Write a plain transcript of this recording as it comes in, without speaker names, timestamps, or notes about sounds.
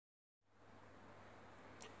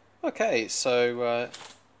Okay, so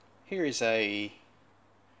here is a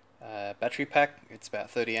battery pack. It's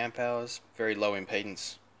about 30 amp hours, very low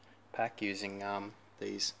impedance pack using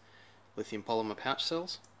these lithium polymer pouch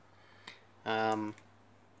cells.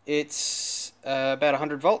 It's about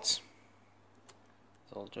 100 volts.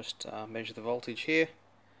 So I'll just measure the voltage here,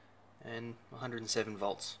 and 107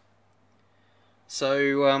 volts.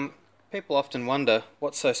 So people often wonder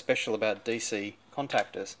what's so special about DC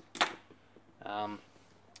contactors.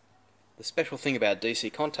 The special thing about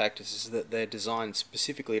DC contactors is that they're designed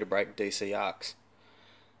specifically to break DC arcs.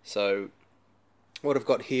 So what I've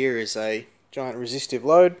got here is a giant resistive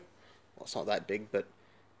load. Well, it's not that big, but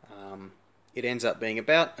it ends up being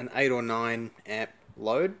about an 8 or 9 amp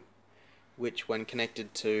load, which when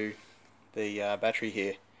connected to the battery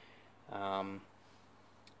here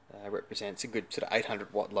represents a good sort of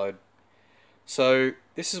 800 watt load. So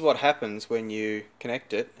this is what happens when you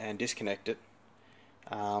connect it and disconnect it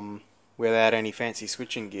without any fancy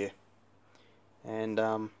switching gear.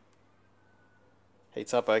 And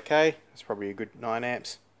heats up okay. It's probably a good 9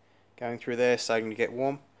 amps going through there, starting to get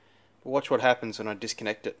warm. But watch what happens when I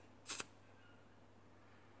disconnect it.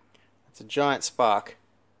 It's a giant spark,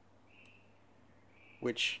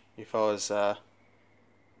 which if I was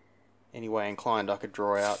any way inclined I could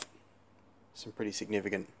draw out some pretty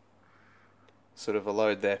significant sort of a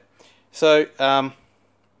load there. So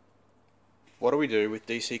what do we do with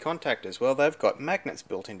DC contactors? Well, they've got magnets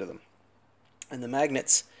built into them, and the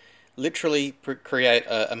magnets literally create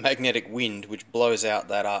a magnetic wind which blows out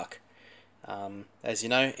that arc. As you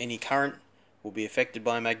know, any current will be affected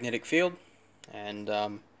by a magnetic field, and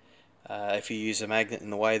if you use a magnet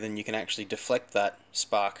in the way, then you can actually deflect that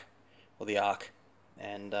spark or the arc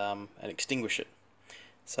and extinguish it.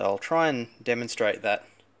 So I'll try and demonstrate that.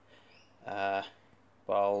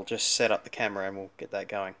 I'll just set up the camera and we'll get that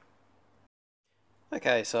going.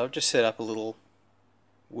 Okay, so I've just set up a little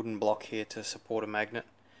wooden block here to support a magnet,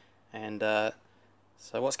 and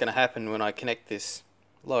so what's going to happen when I connect this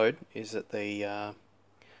load is that the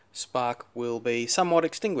spark will be somewhat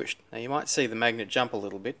extinguished. Now you might see the magnet jump a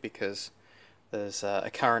little bit because there's a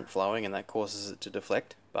current flowing and that causes it to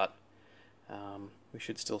deflect, but we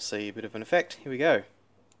should still see a bit of an effect. Here we go.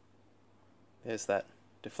 There's that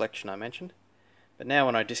deflection I mentioned. But now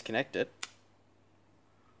when I disconnect it,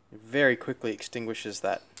 it very quickly extinguishes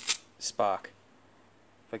that spark.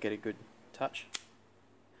 If I get a good touch.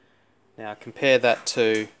 Now compare that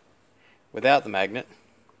to without the magnet,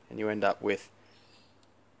 and you end up with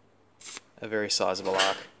a very sizable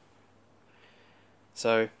arc.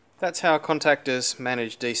 So that's how contactors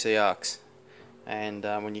manage DC arcs. And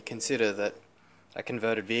when you consider that a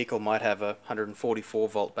converted vehicle might have a 144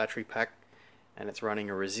 volt battery pack and it's running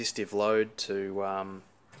a resistive load to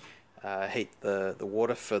heat the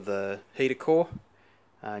water for the heater core,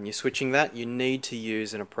 and you're switching that, you need to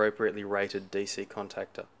use an appropriately rated DC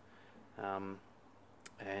contactor,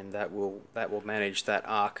 and that will manage that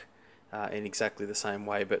arc in exactly the same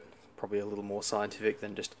way, but probably a little more scientific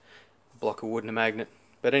than just a block of wood and a magnet.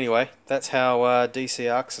 But anyway, that's how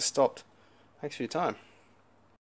DC arcs are stopped. Thanks for your time.